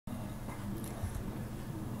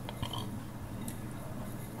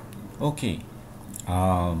Okay,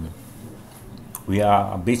 um, we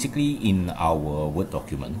are basically in our Word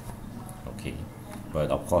document, okay, but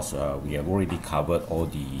of course we have already covered all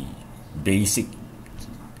the basic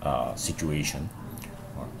situation.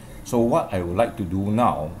 So what I would like to do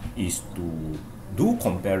now is to do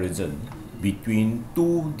comparison between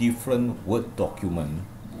two different Word documents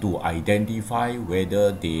to identify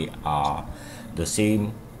whether they are the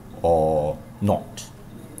same or not.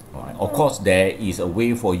 Alright. Of course, there is a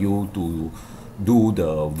way for you to do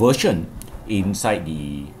the version inside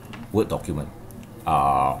the Word document.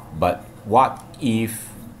 But what if,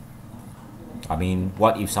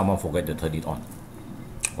 what if someone forget to turn it on?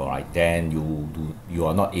 Alright, then you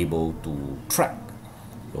are not able to track.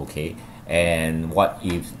 Okay, and what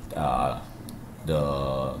if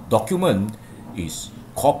the document is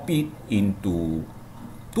copied into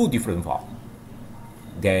two different files?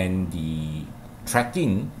 Then the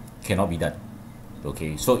tracking cannot be done.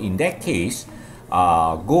 Okay, so in that case,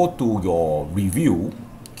 go to your review.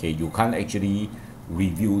 Okay, you can't actually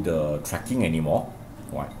review the tracking anymore,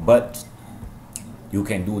 right? But you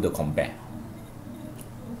can do the compare.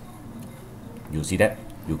 You see that?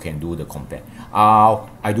 You can do the compare.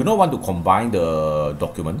 I do not want to combine the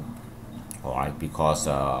document, alright, because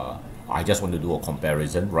I just want to do a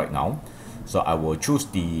comparison right now. So I will choose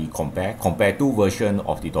the compare two versions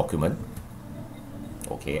of the document.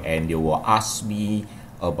 Okay, and they will ask me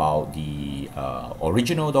about the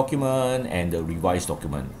original document and the revised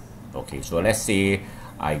document. Okay, so let's say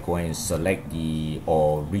I go and select the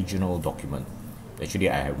original document. Actually,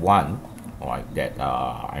 I have one, alright, that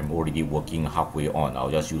I'm already working halfway on.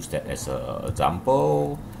 I'll just use that as an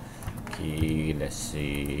example. Okay, let's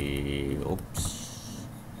say, oops.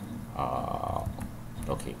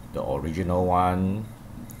 Okay, the original one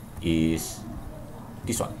is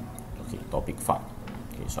this one. Okay, topic 5.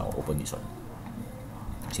 Okay, so I'll open this one.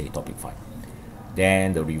 Say topic 5.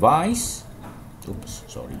 Then the revise, oops,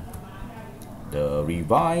 sorry. The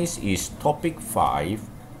revise is topic 5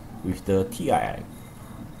 with the TII.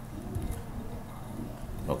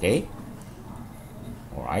 Okay.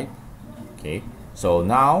 Alright. Okay. So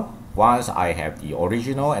now, once I have the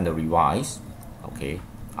original and the revise, okay,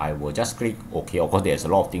 I will just click OK. Of course, there's a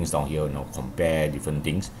lot of things down here, compare different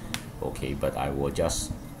things. Okay, but I will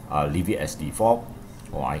just leave it as default.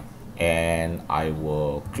 Alright, and I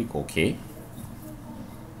will click OK.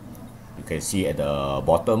 You can see at the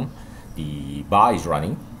bottom the bar is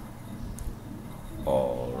running.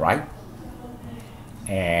 Alright,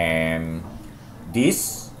 and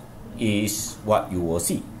this is what you will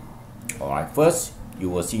see. Alright, first you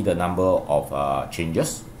will see the number of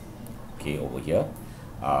changes. Okay, over here.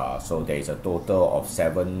 So there is a total of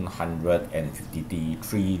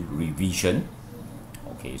 753 revision.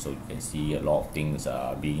 Okay, so you can see a lot of things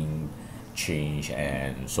being changed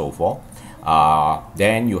and so forth.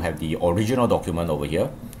 Then you have the original document over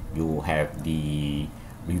here. You have the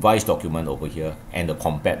revised document over here and the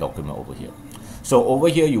compared document over here. So over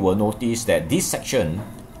here you will notice that this section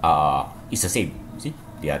is the same. See,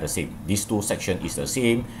 they are the same. These two sections is the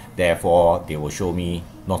same. Therefore, they will show me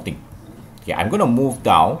nothing. Okay, I'm going to move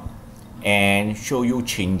down and show you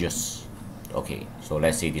changes. Okay, so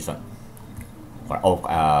let's say this one.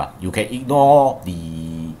 You can ignore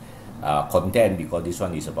the content because this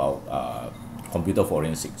one is about computer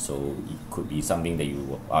forensics, so it could be something that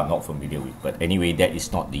you are not familiar with. But anyway, that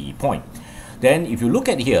is not the point. Then if you look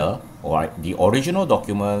at here, alright, the original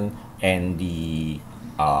document and the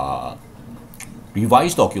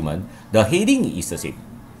revised document, the heading is the same.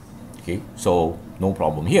 Okay, so no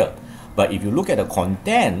problem here. But if you look at the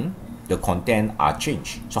content are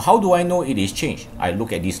changed. So how do I know it is changed? I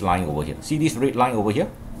look at this line over here. See this red line over here?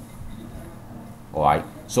 Alright,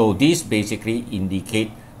 so this basically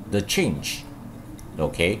indicate the change.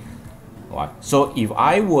 Okay, alright. So if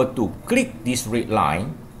I were to click this red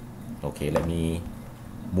line, okay, let me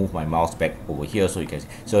move my mouse back over here so you can see.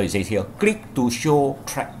 So it says here, click to show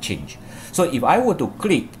track change. So if I were to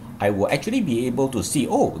click, I will actually be able to see,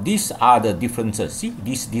 oh, these are the differences. See,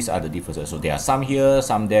 these are the differences. So there are some here,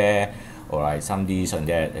 some there, alright, some this and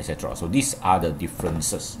that, etc. So these are the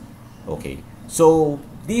differences. Okay, so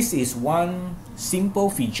this is one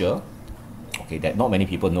simple feature, okay, that not many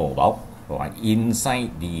people know about. Alright,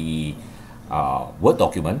 inside the Word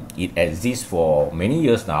document, it exists for many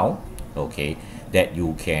years now. Okay, that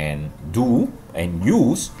you can do and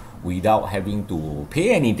use without having to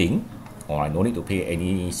pay anything. Alright, no need to pay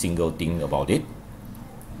any single thing about it.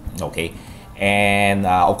 Okay, and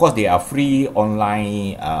of course there are free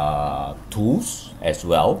online tools as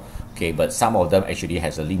well. Okay, but some of them actually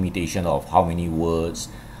has a limitation of how many words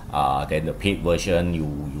then the paid version,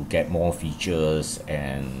 you get more features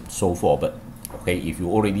and so forth. But okay, if you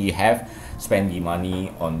already have spent the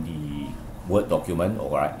money on the Word document,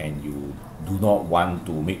 alright, and you do not want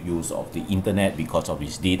to make use of the internet because of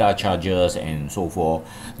its data charges and so forth,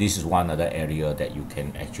 this is one other area that you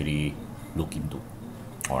can actually look into.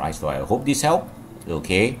 Alright, so I hope this helped,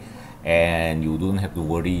 okay, and you don't have to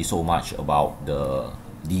worry so much about the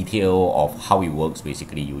detail of how it works.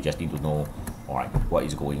 Basically, you just need to know, alright, what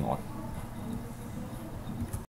is going on.